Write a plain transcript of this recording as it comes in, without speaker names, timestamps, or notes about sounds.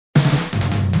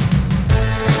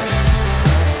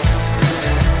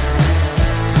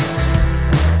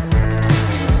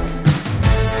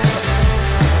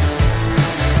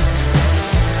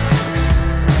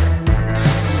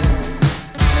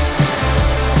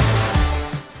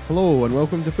Hello and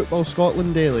welcome to Football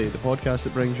Scotland Daily, the podcast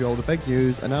that brings you all the big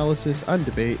news, analysis and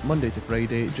debate Monday to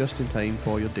Friday, just in time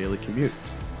for your daily commute.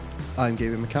 I'm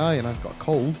Gaby Mackay and I've got a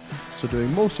cold, so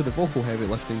doing most of the vocal heavy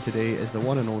lifting today is the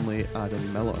one and only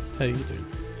Adam Miller. How you doing?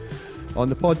 On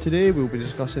the pod today we'll be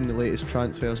discussing the latest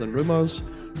transfers and rumours,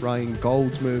 Ryan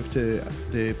Gauld's move to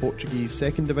the Portuguese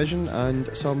second division and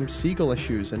some seagull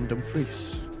issues in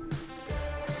Dumfries.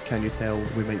 Can you tell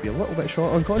we might be a little bit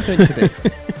short on content today?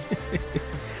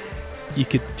 You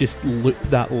could just loop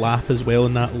that laugh as well,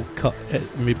 and that'll cut it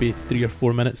maybe 3 or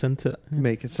 4 minutes into it.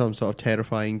 Make it some sort of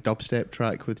terrifying dubstep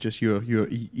track with just your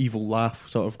evil laugh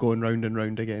sort of going round and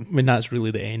round again. I mean, that's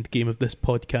really the end game of this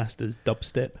podcast is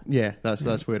dubstep. Yeah,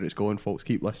 that's where it's going, folks.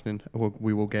 Keep listening.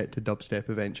 We will get to dubstep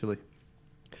eventually.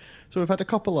 So we've had a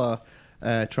couple of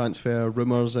transfer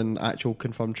rumours and actual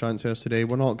confirmed transfers today.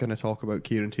 We're not going to talk about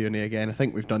Kieran Tierney again. I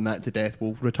think we've done that to death.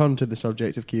 We'll return to the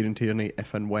subject of Kieran Tierney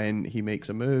if and when he makes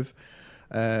a move.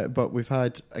 But we've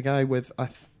had a guy with,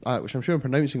 which I'm sure I'm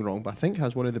pronouncing wrong, but I think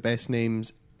has one of the best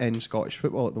names in Scottish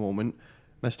football at the moment,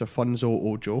 Mr. Funso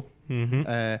Ojo.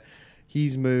 Mm-hmm.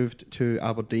 He's moved to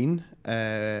Aberdeen,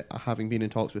 having been in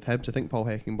talks with Hibs. I think Paul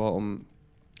Heckingbottom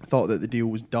thought that the deal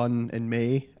was done in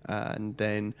May and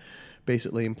then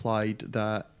basically implied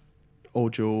that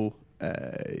Ojo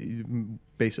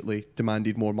basically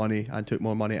demanded more money and took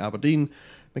more money at Aberdeen.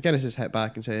 McInnes has hit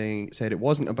back and said it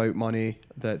wasn't about money,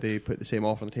 that they put the same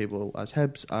offer on the table as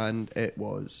Hibs, and it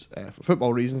was for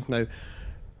football reasons. Now,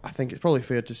 I think it's probably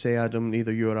fair to say, Adam,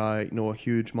 neither you or I know a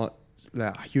huge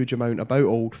amount about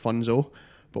old Funso,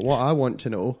 but what I want to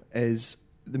know is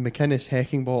the McInnes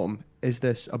Heckingbottom, is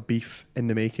this a beef in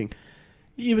the making?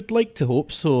 You would like to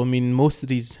hope so. I mean, most of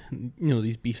these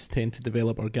beefs tend to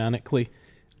develop organically,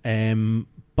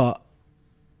 but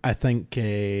I think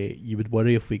you would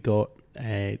worry if we got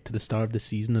to the start of the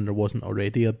season and there wasn't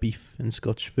already a beef in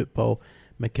Scottish football.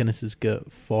 McInnes has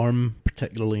got form,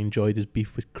 particularly enjoyed his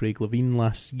beef with Craig Levein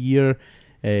last year,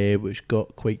 which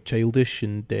got quite childish.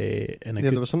 And there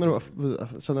was something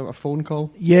about a phone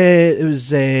call. Yeah, it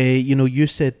was. You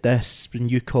said this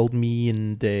and you called me,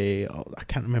 and I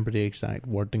can't remember the exact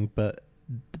wording, but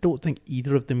I don't think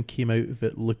either of them came out of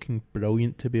it looking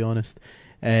brilliant, to be honest.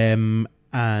 And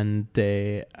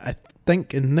I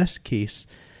think in this case,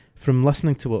 from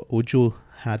listening to what Ojo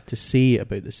had to say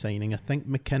about the signing, I think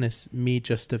McInnes may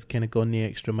just have kind of gone the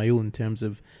extra mile in terms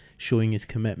of showing his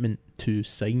commitment to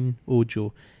sign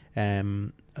Ojo.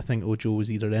 I think Ojo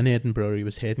was either in Edinburgh or he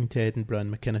was heading to Edinburgh,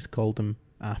 and McInnes called him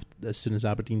as soon as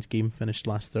Aberdeen's game finished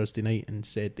last Thursday night and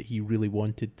said that he really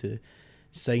wanted to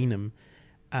sign him.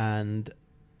 And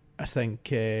I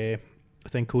think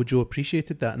Ojo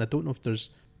appreciated that, and I don't know if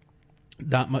there's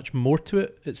that much more to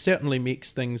it. It certainly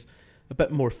makes things a bit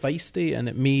more feisty, and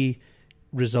it may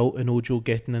result in Ojo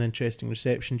getting an interesting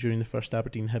reception during the first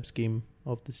Aberdeen Hibs game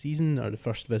of the season, or the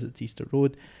first visit to Easter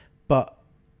Road. But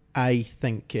I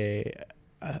think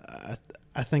I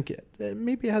think it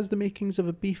maybe has the makings of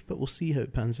a beef, but we'll see how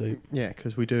it pans out. Yeah,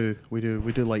 because we do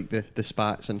like the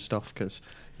spats and stuff, because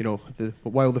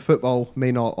while the football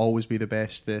may not always be the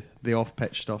best, the off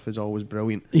pitch stuff is always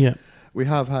brilliant. Yeah, we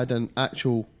have had an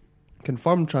actual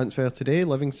confirmed transfer today.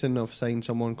 Livingston have signed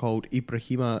someone called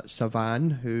Ibrahima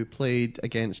Savan, who played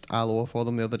against Alloa for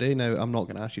them the other day. Now, I'm not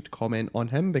going to ask you to comment on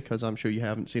him because I'm sure you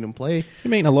haven't seen him play.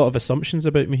 You're making a lot of assumptions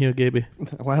about me here, Gaby.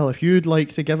 Well, if you'd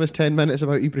like to give us 10 minutes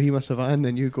about Ibrahima Savan,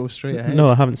 then you go straight ahead. No,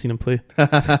 I haven't seen him play.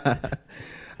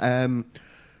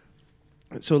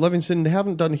 So Livingston, they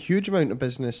haven't done a huge amount of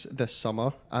business this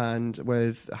summer, and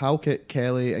with Halkett,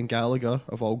 Kelly and Gallagher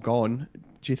have all gone,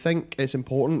 do you think it's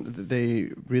important that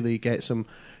they really get some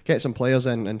players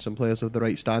in, and some players of the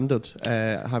right standard,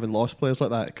 having lost players like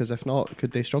that? Because if not,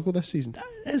 could they struggle this season?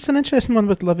 It's an interesting one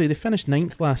with Livy. They finished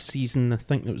 9th last season. I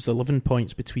think it was 11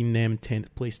 points between them and 10th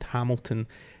placed Hamilton.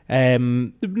 They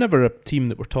were never a team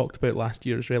that were talked about last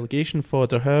year as relegation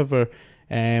fodder. However,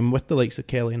 with the likes of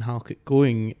Kelly and Halkett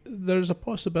going, there's a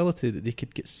possibility that they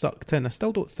could get sucked in. I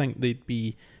still don't think they'd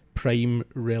be prime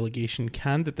relegation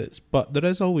candidates, but there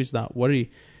is always that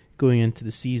worry going into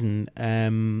the season.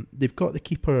 They've got the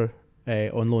keeper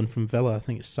on loan from Villa. I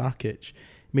think it's Sarkic.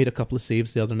 Made a couple of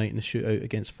saves the other night in the shootout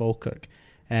against Falkirk.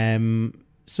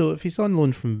 So if he's on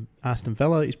loan from Aston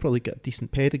Villa, he's probably got a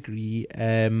decent pedigree.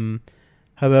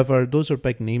 However, those are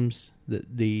big names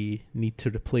that they need to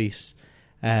replace.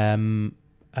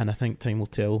 And I think time will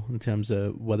tell in terms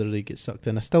of whether they get sucked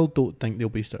in. I still don't think they'll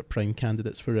be sort of prime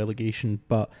candidates for relegation,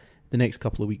 but the next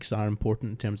couple of weeks are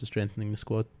important in terms of strengthening the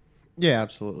squad. Yeah,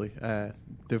 absolutely.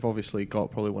 They've obviously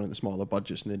got probably one of the smaller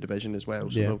budgets in the division as well,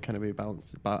 so they'll kind of be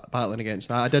battling against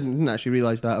that. I didn't actually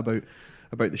realise that about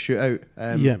the shootout.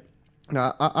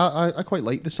 No, I quite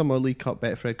like the Summer League Cup,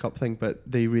 Betfred Cup thing, but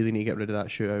they really need to get rid of that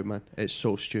shootout, man. It's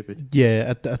so stupid.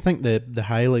 Yeah, I think the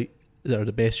highlight or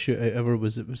the best shootout ever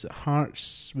was it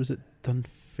Hearts? Was it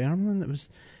Dunfermline? It was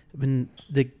when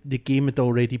the game had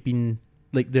already been,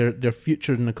 like, their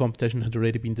future in the competition had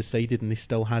already been decided, and they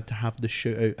still had to have the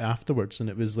shootout afterwards, and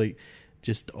it was like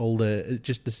just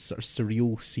this sort of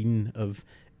surreal scene of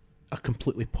a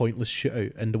completely pointless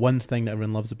shootout. And the one thing that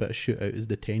everyone loves about a shootout is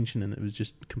the tension, and it was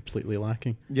just completely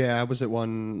lacking. Yeah, I was at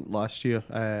one last year.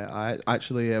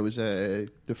 It was the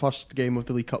first game of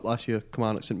the League Cup last year.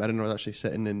 Kilmarnock St Mirren. I was actually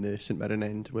sitting in the St Mirren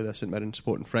end with a St Mirren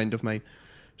supporting friend of mine.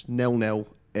 It was 0-0.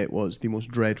 It was the most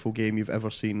dreadful game you've ever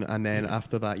seen. And then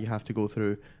after that, you have to go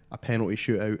through a penalty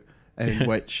shootout in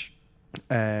which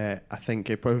I think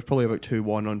it was probably about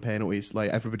 2-1 on penalties.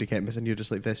 Like, everybody kept missing. You're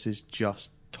just like, this is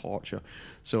just torture.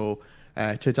 So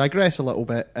to digress a little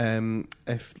bit,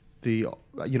 if the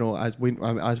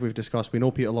as we've discussed, we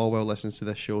know Peter Lawwell listens to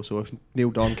this show, so if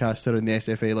Neil Doncaster and the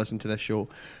SFA listen to this show,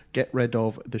 get rid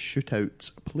of the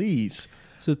shootouts, please.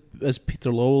 So has Peter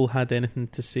Lawwell had anything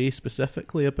to say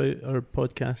specifically about our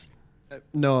podcast?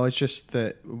 No, it's just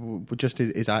that just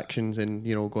his actions and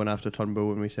going after Turnbull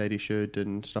when we said he should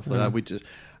and stuff like that.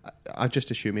 I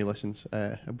just assume he listens.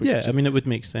 I mean, it would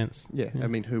make sense. Yeah, I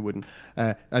mean, who wouldn't?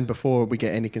 And before we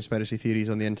get any conspiracy theories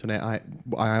on the internet, I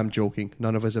am joking.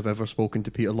 None of us have ever spoken to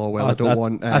Peter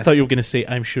Lawwell. I thought you were going to say,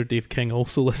 I'm sure Dave King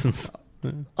also listens.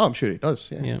 I'm sure he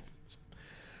does. Yeah.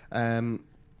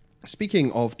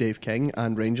 Speaking of Dave King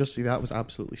and Rangers, see, that was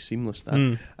absolutely seamless.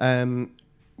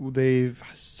 They've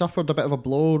suffered a bit of a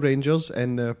blow, Rangers,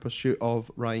 in their pursuit of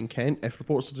Ryan Kent. If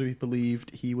reports are to be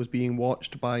believed, he was being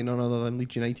watched by none other than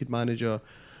Leeds United manager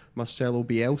Marcelo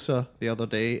Bielsa the other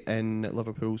day in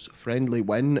Liverpool's friendly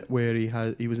win, where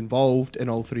he was involved in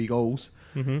all 3 goals.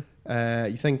 Mm-hmm.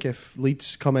 You think if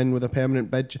Leeds come in with a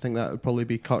permanent bid, do you think that would probably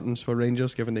be curtains for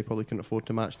Rangers, given they probably couldn't afford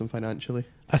to match them financially?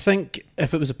 I think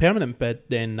if it was a permanent bid,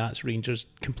 then that's Rangers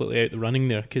completely out the running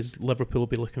there, because Liverpool will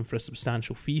be looking for a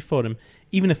substantial fee for him.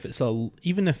 Even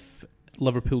if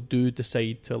Liverpool do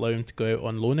decide to allow him to go out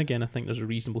on loan again, I think there's a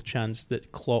reasonable chance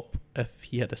that Klopp, if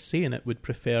he had a say in it, would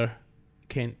prefer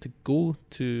Kent to go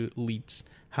to Leeds,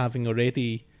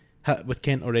 with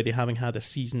Kent already having had a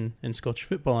season in Scottish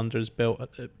football under his belt.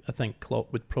 I think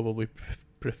Klopp would probably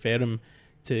prefer him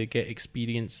to get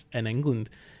experience in England.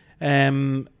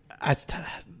 The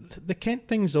Kent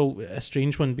thing's a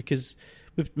strange one, because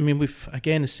we've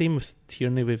again, the same with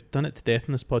Tierney. We've done it to death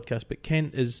in this podcast, but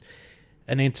Kent is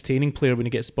an entertaining player when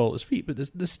he gets the ball at his feet, but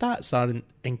the stats aren't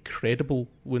incredible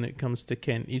when it comes to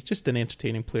Kent. He's just an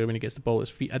entertaining player when he gets the ball at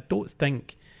his feet. I don't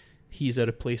think he's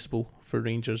irreplaceable for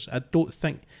Rangers. I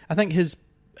think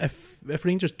if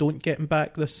Rangers don't get him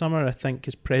back this summer, I think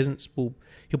his presence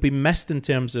he'll be missed in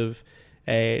terms of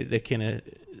the kind of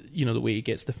the way he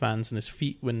gets the fans on his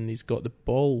feet when he's got the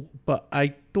ball. But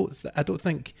I don't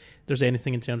think there's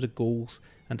anything in terms of goals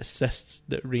and assists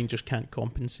that Rangers can't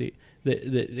compensate,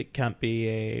 that can't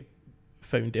be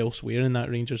found elsewhere in that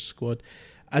Rangers squad.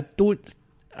 I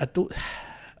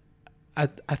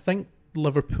think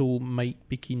Liverpool might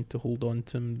be keen to hold on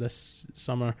to him this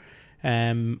summer,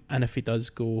 and if he does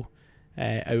go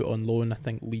out on loan, I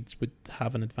think Leeds would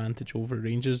have an advantage over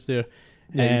Rangers there.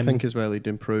 Yeah, you think as well he'd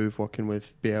improve working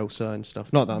with Bielsa and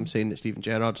stuff. Not that I'm saying that Steven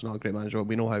Gerrard's not a great manager, but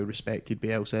we know how respected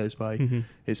Bielsa is by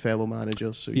his fellow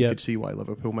managers, so you could see why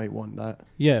Liverpool might want that.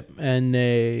 Yeah, and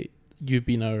you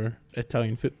being our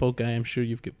Italian football guy, I'm sure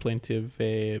you've got plenty of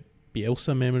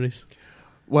Bielsa memories.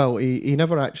 Well, he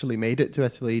never actually made it to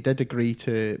Italy. He did agree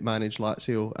to manage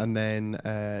Lazio, and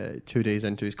then 2 days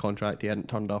into his contract, he hadn't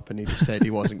turned up, and he just said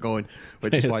he wasn't going,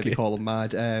 which is why they call him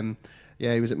mad.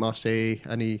 Yeah, he was at Marseille,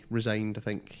 and he resigned, I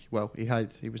think. Well,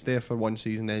 he was there for one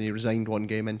season, then he resigned one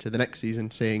game into the next season,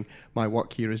 saying, my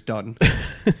work here is done,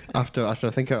 after I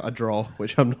think a draw,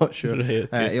 which I'm not sure. Right,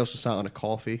 okay. He also sat on a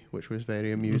coffee, which was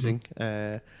very amusing.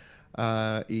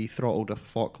 He throttled a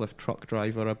forklift truck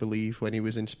driver, I believe, when he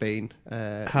was in Spain.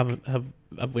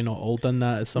 Have we not all done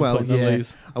that at some point in our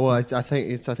lives? Well, I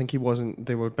think he wasn't.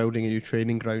 They were building a new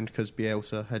training ground because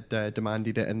Bielsa had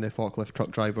demanded it, and the forklift truck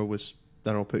driver was, I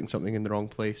don't know, putting something in the wrong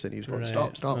place, and he was going,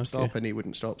 stop, and he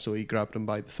wouldn't stop, so he grabbed him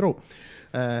by the throat.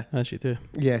 As you do.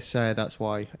 Yes, that's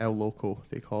why El Loco,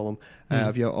 they call him.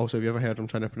 Have you ever heard him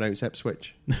trying to pronounce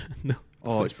Ipswich? No.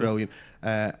 Oh, it's brilliant.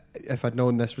 If I'd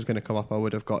known this was going to come up, I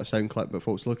would have got a sound clip, but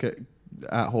folks, look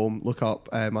up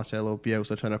Marcelo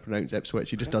Bielsa trying to pronounce Ipswich.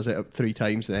 He just does it 3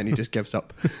 times, and then he just gives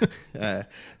up.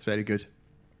 It's very good.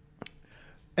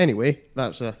 Anyway,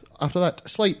 after that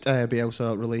slight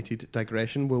Bielsa-related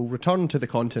digression, we'll return to the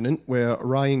continent, where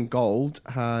Ryan Gauld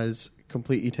has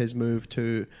completed his move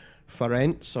to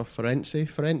Farense, I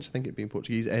think it'd be in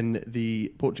Portuguese, in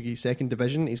the Portuguese second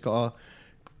division. He's got a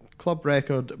club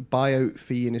record buyout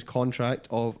fee in his contract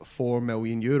of €4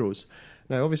 million.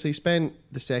 Now, obviously, he spent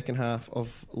the second half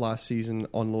of last season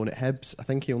on loan at Hibs. I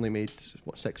think he only made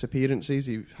 6 appearances.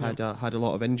 He had a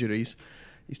lot of injuries.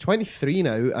 He's 23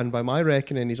 now, and by my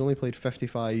reckoning, he's only played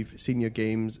 55 senior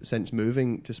games since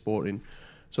moving to Sporting.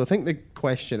 So I think the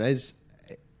question is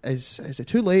it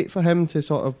too late for him to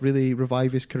sort of really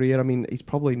revive his career? I mean, he's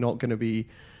probably not going to be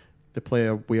the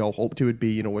player we all hoped he would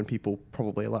be, when people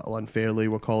probably a little unfairly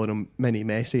were calling him mini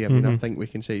Messi. I mean, I think we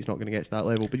can say he's not going to get to that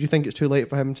level. But do you think it's too late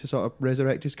for him to sort of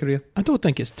resurrect his career? I don't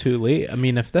think it's too late. I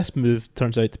mean, if this move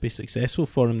turns out to be successful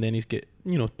for him, then he's got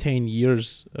 10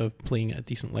 years of playing at a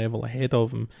decent level ahead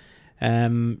of him.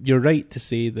 You're right to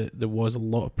say that there was a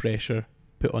lot of pressure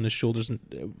put on his shoulders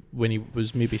when he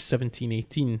was maybe 17,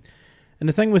 18. And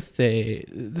the thing with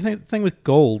the thing with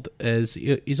Gauld is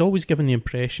he's always given the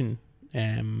impression,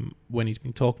 when he's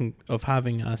been talking, of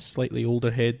having a slightly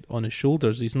older head on his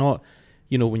shoulders. He's not,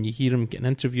 when you hear him getting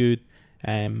interviewed,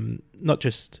 not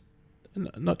just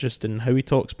in how he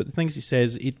talks, but the things he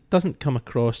says, he doesn't come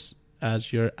across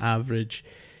as your average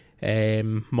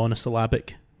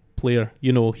monosyllabic player.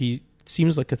 He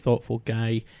seems like a thoughtful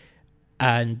guy,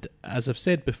 and as I've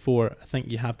said before, I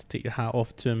think you have to take your hat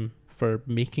off to him for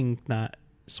making that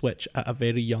switch at a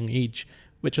very young age,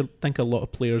 which I think a lot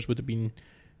of players would have been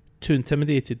too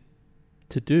intimidated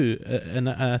to do, and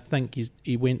I think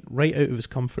he went right out of his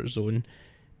comfort zone.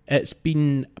 It's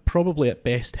been probably at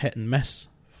best hit and miss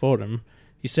for him.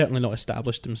 He's certainly not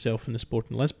established himself in the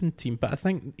Sporting Lisbon team, but I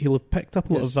think he'll have picked up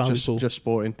a lot of valuable... Just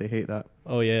Sporting, they hate that.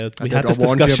 Oh yeah, we had this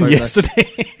discussion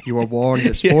yesterday. You were warned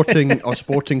that Sporting or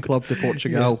Sporting Club de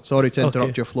Portugal. Yeah. Sorry to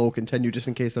interrupt your flow. Continue, just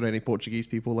in case there are any Portuguese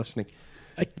people listening.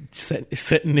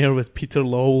 Sitting there with Peter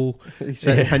Lowell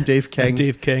and Dave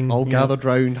King, all gathered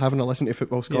round having a listen to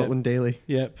Football Scotland Daily.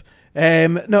 Yep.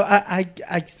 No, I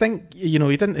think he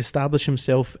didn't establish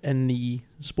himself in the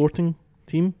Sporting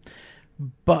team,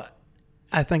 but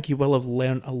I think he will have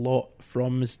learnt a lot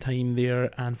from his time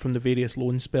there and from the various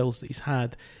loan spells that he's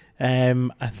had.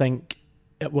 I think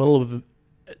it will have.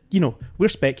 We're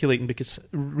speculating because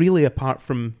really, apart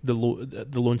from the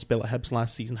loan spell at Hibs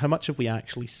last season, how much have we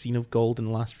actually seen of Gauld in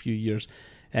the last few years?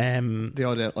 The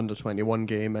odd under-21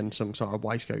 game and some sort of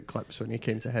Y-Scout clips when he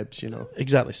came to Hibs,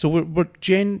 Exactly. So we're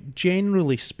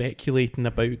generally speculating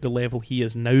about the level he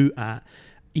is now at.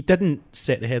 He didn't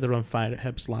set the heather on fire at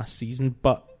Hibs last season,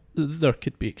 but there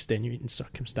could be extenuating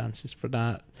circumstances for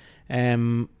that.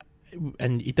 And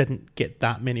he didn't get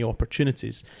that many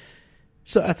opportunities.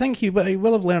 So I think he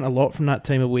will have learnt a lot from that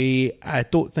time away. I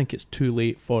don't think it's too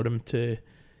late for him to...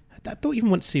 I don't even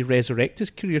want to say resurrect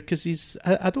his career, because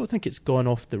I don't think it's gone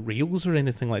off the rails or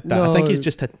anything like that. No. I think he's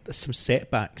just had some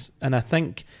setbacks. And I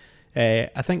think the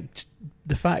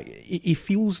fact... He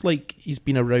feels like he's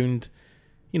been around...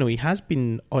 he has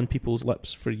been on people's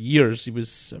lips for years. He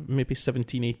was maybe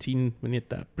 17, 18 when he had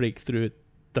that breakthrough at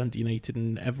Dundee United,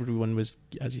 and everyone was,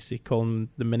 as you say, calling him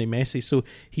the mini Messi. So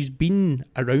he's been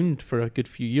around for a good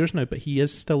few years now, but he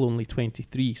is still only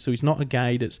 23. So he's not a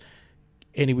guy that's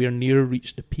anywhere near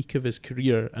reached the peak of his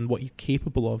career and what he's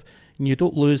capable of. And you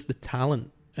don't lose the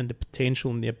talent and the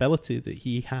potential and the ability that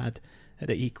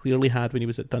he clearly had when he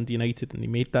was at Dundee United and he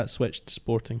made that switch to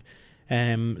Sporting.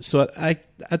 So I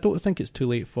don't think it's too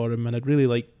late for him, and I'd really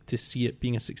like to see it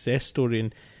being a success story.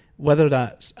 And whether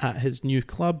that's at his new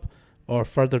club or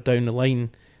further down the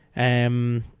line,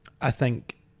 I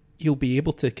think he'll be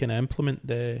able to kind of implement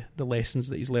the lessons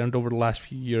that he's learned over the last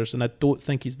few years. And I don't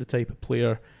think he's the type of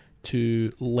player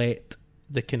to let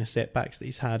the kind of setbacks that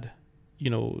he's had,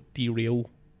 derail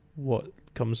what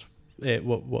comes,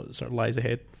 what sort of lies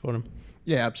ahead for him.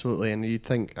 Yeah, absolutely. And you'd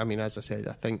think, as I said,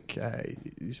 I think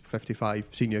he's 55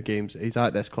 senior games. He's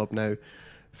at this club now,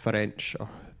 French, or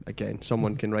again,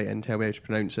 someone can write in and tell me how to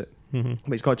pronounce it. Mm-hmm.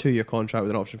 But he's got a 2-year contract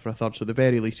with an option for a third, so at the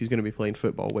very least he's going to be playing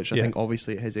football, which I think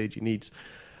obviously at his age he needs.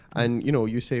 And,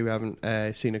 you say we haven't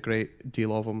seen a great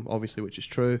deal of him, obviously, which is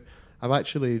true.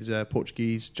 There's a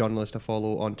Portuguese journalist I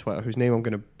follow on Twitter whose name I'm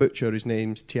going to butcher. His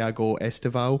name's Tiago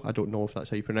Esteval. I don't know if that's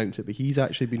how you pronounce it, but he's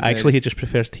actually been... He just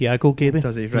prefers Tiago, Gaby.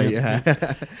 Does he? Right,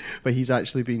 yeah. But he's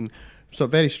actually been sort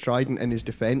of very strident in his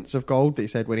defence of Gauld. He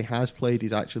said when he has played,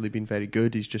 he's actually been very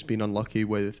good. He's just been unlucky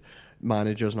with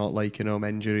managers not liking him,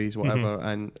 injuries, whatever,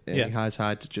 and he has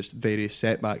had just various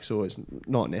setbacks, so it's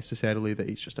not necessarily that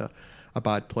he's just a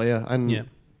bad player. And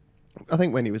I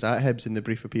think when he was at Hibs in the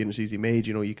brief appearances he made,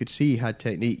 you could see he had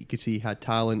technique, you could see he had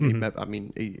talent.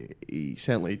 Mm-hmm. He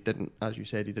certainly didn't, as you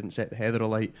said, he didn't set the heather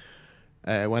alight.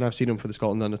 When I've seen him for the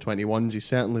Scotland under-21s, he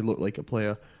certainly looked like a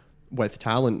player with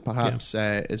talent, perhaps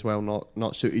as well,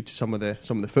 not suited to some of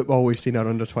the football we've seen our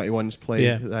under-21s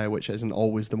play, which isn't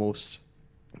always the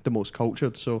most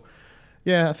cultured. So,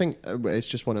 yeah, I think it's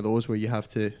just one of those where you have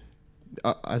to,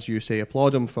 as you say,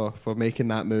 applaud him for making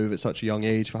that move at such a young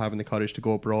age, for having the courage to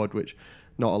go abroad, which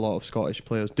not a lot of Scottish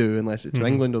players do unless it's to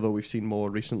England, although we've seen more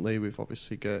recently. We've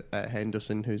obviously got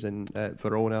Henderson, who's in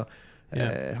Verona,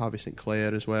 Harvey St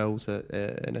Clair as well, who's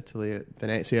in Italy at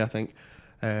Venezia, I think.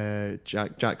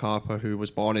 Jack Harper, who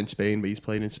was born in Spain, but he's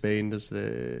playing in Spain. There's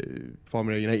the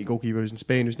former United goalkeeper who's in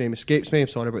Spain, whose name escapes me. I'm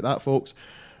sorry about that, folks.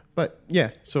 But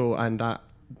yeah, so, and that,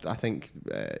 I think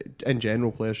in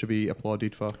general, players should be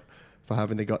applauded for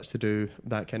having the guts to do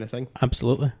that kind of thing.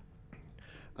 Absolutely.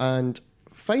 And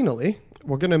finally,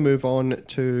 we're going to move on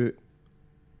to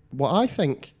what I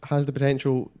think has the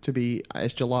potential to be,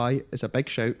 as July is a big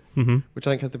shout, which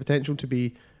I think has the potential to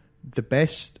be the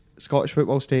best Scottish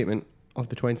football statement of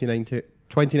the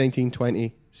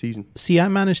 2019-20 season. See, I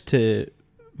managed to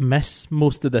miss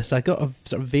most of this. I got a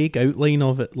sort of vague outline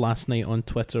of it last night on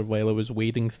Twitter while I was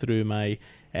wading through my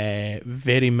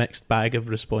very mixed bag of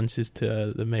responses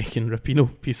to the Megan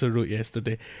Rapinoe piece I wrote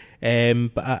yesterday.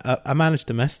 But I managed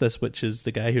to miss this, which is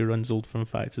the guy who runs Old Firm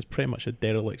Facts is pretty much a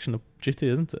dereliction of duty,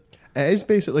 isn't it? It is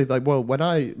basically like, well, when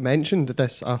I mentioned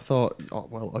this, I thought, oh,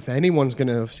 well, if anyone's going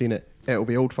to have seen it, it'll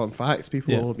be Old Firm Facts.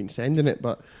 People will have been sending it,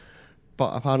 but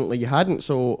apparently you hadn't.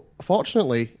 So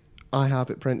fortunately, I have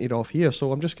it printed off here.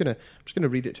 So I'm just gonna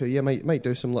read it to you. I might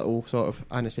do some little sort of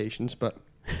annotations, but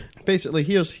basically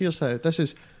here's how this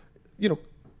is.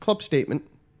 Club statement.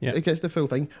 Yeah. It gets the full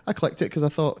thing. I clicked it because I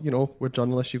thought, we're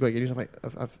journalists. You've got to get news. I'm like,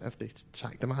 have they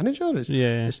sacked the manager?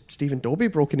 Is Stephen Dobie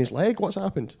broken his leg? What's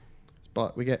happened?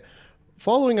 But we get,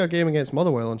 following our game against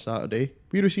Motherwell on Saturday,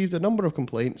 we received a number of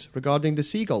complaints regarding the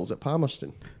seagulls at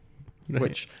Palmerston. Right.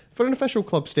 Which, for an official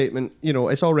club statement,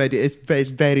 it's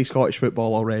very Scottish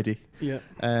football already. Yeah.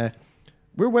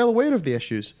 We're well aware of the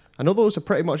issues. And although it's a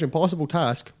pretty much impossible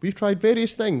task, we've tried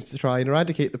various things to try and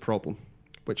eradicate the problem,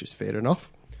 which is fair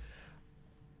enough.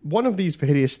 One of these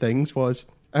various things was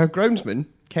our groundsman,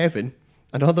 Kevin,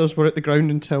 and others were at the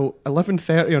ground until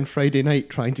 11:30 on Friday night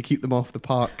trying to keep them off the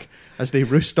park as they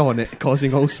roost on it,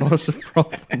 causing all sorts of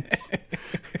problems.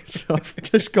 So I've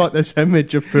just got this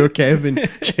image of poor Kevin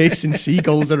chasing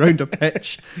seagulls around a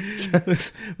pitch.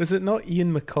 Was it not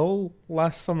Ian McCall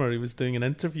last summer? He was doing an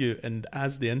interview, and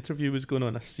as the interview was going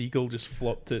on, a seagull just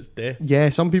flopped to its death. Yeah,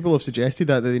 some people have suggested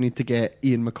that they need to get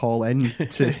Ian McCall in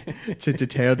to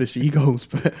deter the seagulls.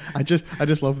 But I just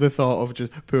love the thought of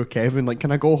just poor Kevin. Like,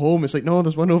 can I go home? It's like, no,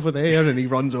 there's one over there, and he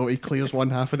runs over. He clears one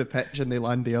half of the pitch, and they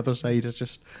land the other side. It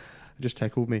just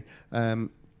tickled me.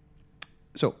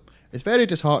 So it's very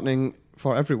disheartening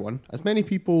for everyone, as many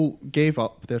people gave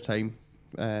up their time.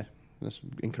 That's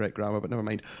incorrect grammar, but never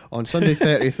mind. On Sunday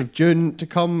 30th of June to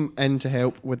come in to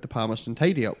help with the Palmerston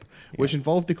tidy up, which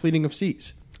involved the cleaning of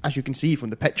seats, as you can see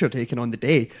from the picture taken on the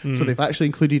day. So they've actually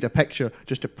included a picture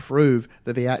just to prove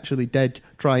that they actually did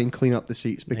try and clean up the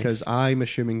seats, because I'm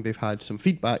assuming they've had some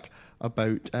feedback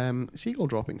about seagull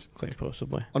droppings. Quite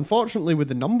possibly. Unfortunately, with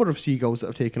the number of seagulls that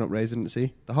have taken up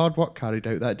residency, the hard work carried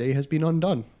out that day has been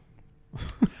undone.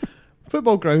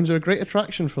 Football grounds are a great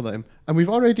attraction for them, and we've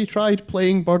already tried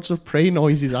playing birds of prey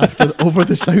noises over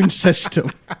the sound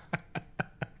system.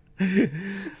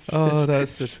 Oh,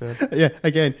 that's so good. Yeah,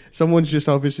 again, someone's just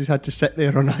obviously had to sit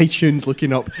there on iTunes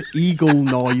looking up eagle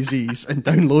noises and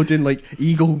downloading like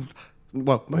eagle.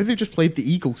 Well, maybe they just played the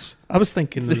Eagles. I was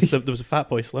thinking there was a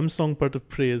Fatboy Slim song, Bird of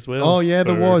Prey, as well. Oh yeah,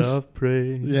 there was. Bird of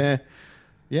Prey.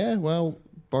 Yeah. Well,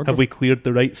 have we cleared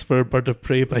the rights for Bird of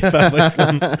Prey by Fatboy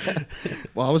Slim?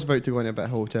 Well, I was about to go in a bit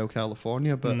Hotel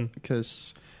California, but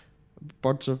because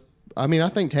I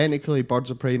think technically Birds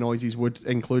of Prey noises would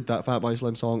include that Fatboy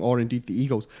Slim song, or indeed the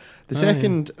Eagles. The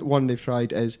second one they've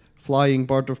tried is flying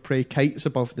Bird of Prey kites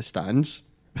above the stands,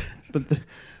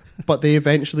 but they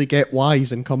eventually get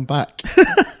wise and come back,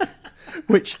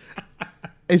 which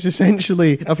is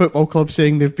essentially a football club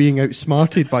saying they're being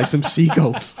outsmarted by some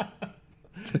seagulls.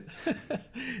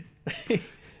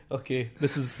 Okay,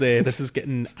 this is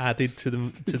getting added to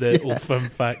the Old Firm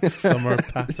Facts summer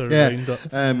patter roundup.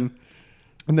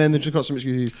 And then they've just got some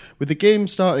excuses. With the game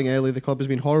starting early, the club has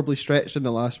been horribly stretched in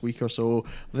the last week or so.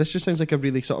 This just sounds like a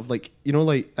really sort of like,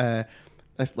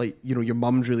 if, like, you know, your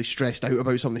mum's really stressed out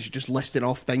about something, she's just listing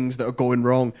off things that are going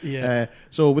wrong. Yeah.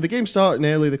 So with the game starting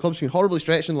early, the club's been horribly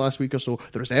stretched in the last week or so.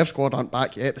 The reserve squad aren't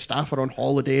back yet. The staff are on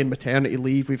holiday and maternity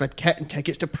leave. We've had kit and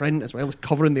tickets to print, as well as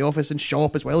covering the office and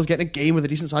shop, as well as getting a game with a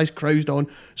decent-sized crowd on.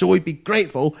 So we'd be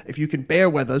grateful if you can bear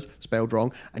with us, spelled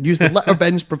wrong, and use the litter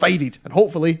bins provided. And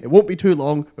hopefully it won't be too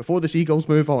long before the Seagulls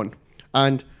move on.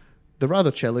 And the rather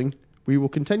chilling, we will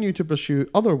continue to pursue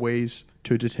other ways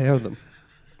to deter them.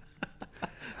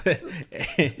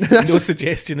 No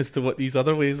suggestion as to what these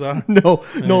other ways are.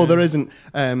 No, there isn't.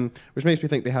 Which makes me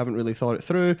think they haven't really thought it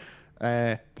through.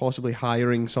 Possibly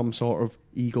hiring some sort of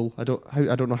eagle. I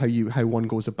don't know how one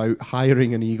goes about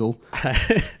hiring an eagle.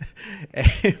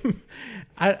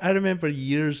 I remember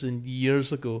years and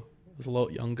years ago, I was a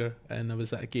lot younger, and I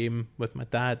was at a game with my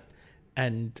dad,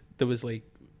 and there was a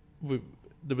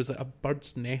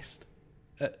bird's nest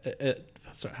at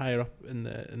sort of higher up in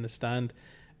the stand,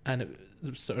 and it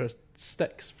was sort of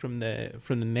sticks from the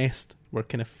nest were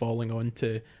kind of falling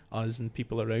onto us and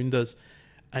people around us,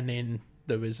 and then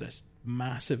there was this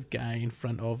massive guy in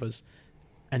front of us,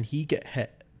 and he get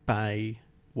hit by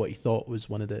what he thought was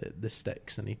one of the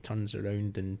sticks, and he turns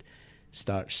around and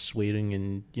starts swearing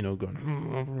and, you know,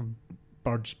 going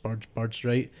birds,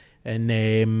 right?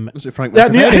 And was it Frank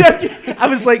McAvennie? I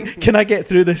was like, can I get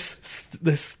through this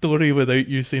story without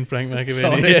you saying Frank McAvennie?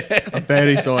 Sorry. I'm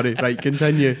very sorry. Right,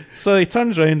 continue. So he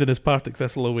turns round in his Partick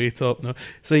Thistle away top. No,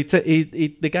 so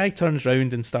the guy turns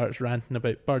round and starts ranting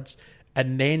about birds,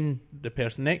 and then the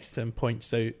person next to him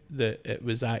points out that it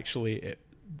was actually,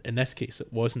 in this case,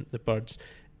 it wasn't the birds.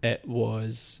 It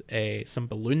was some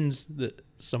balloons that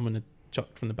someone had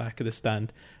chucked from the back of the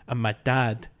stand, and my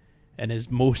dad, in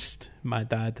his most my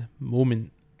dad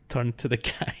moment, turned to the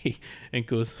guy and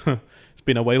goes, "It's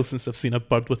been a while since I've seen a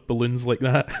bird with balloons like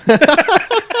that."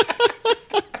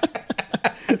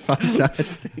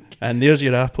 Fantastic. And there's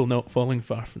your apple not falling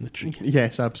far from the tree.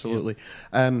 Yes, absolutely.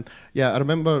 I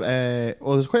remember,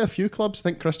 there's quite a few clubs. I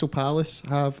think Crystal Palace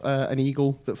have an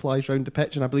eagle that flies around the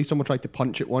pitch, and I believe someone tried to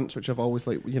punch it once, which I've always,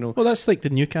 like, you know... Well, that's like the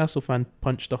Newcastle fan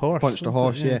punched a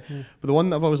horse. Yeah. But the one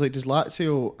that I've always liked is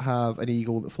Lazio have an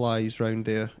eagle that flies around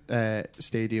their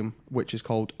stadium, which is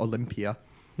called Olympia.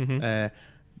 Mm-hmm.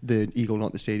 The eagle,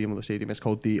 not the stadium, or the stadium is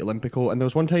called the Olimpico. And there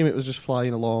was one time it was just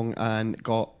flying along and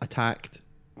got attacked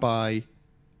by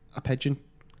a pigeon,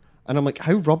 and I'm like,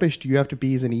 how rubbish do you have to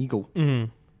be as an eagle to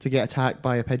get attacked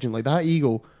by a pigeon? Like, that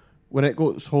eagle, when it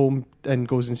goes home and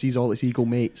goes and sees all its eagle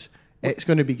mates, it's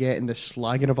going to be getting the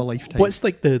slagging of a lifetime. What's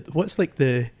like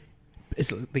the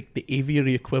is it like the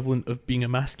aviary equivalent of being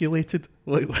emasculated?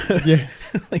 Like, yeah,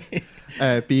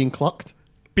 like, being clucked.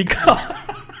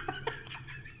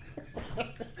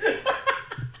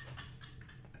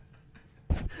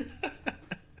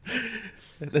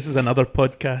 This is another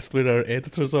podcast where our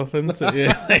editor's off into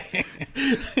it.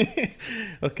 Yeah.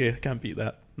 Okay, I can't beat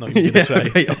that. Not even going to try.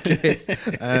 Right, okay.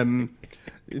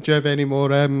 Do you have any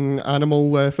more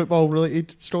animal football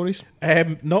related stories?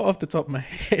 Not off the top of my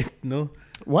head, no.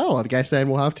 Well, I guess then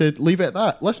we'll have to leave it at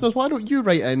that. Listeners, why don't you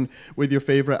write in with your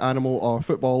favourite animal or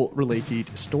football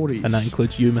related stories? And that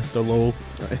includes you, Mr. Lowell,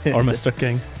 or Mr.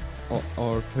 King.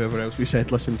 Or whoever else we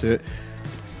said listen to it.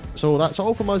 So that's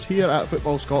all from us here at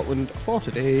Football Scotland for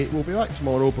today. We'll be back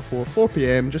tomorrow before 4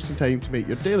 p.m, just in time to make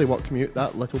your daily work commute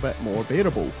that little bit more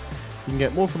bearable. You can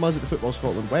get more from us at the Football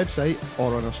Scotland website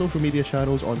or on our social media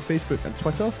channels on Facebook and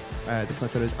Twitter. The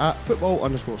Twitter is at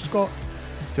 @football_Scot.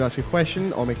 To ask a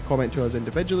question or make a comment to us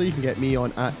individually, you can get me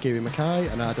on @Gary Mackay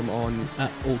and Adam on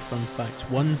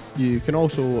 @OldFunFacts1. You can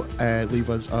also leave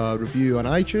us a review on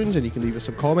iTunes, and you can leave us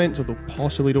some comments, although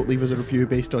possibly don't leave us a review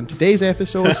based on today's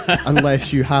episode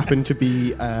unless you happen to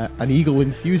be an eagle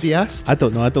enthusiast. I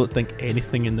don't know. I don't think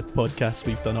anything in the podcast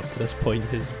we've done up to this point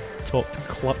has topped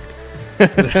clucked.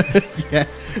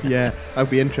 Yeah. It'll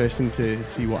be interesting to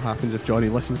see what happens if Johnny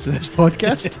listens to this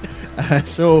podcast.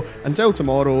 So until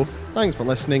tomorrow, thanks for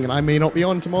listening, and I may not be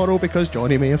on tomorrow because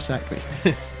Johnny may have sacked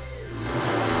me.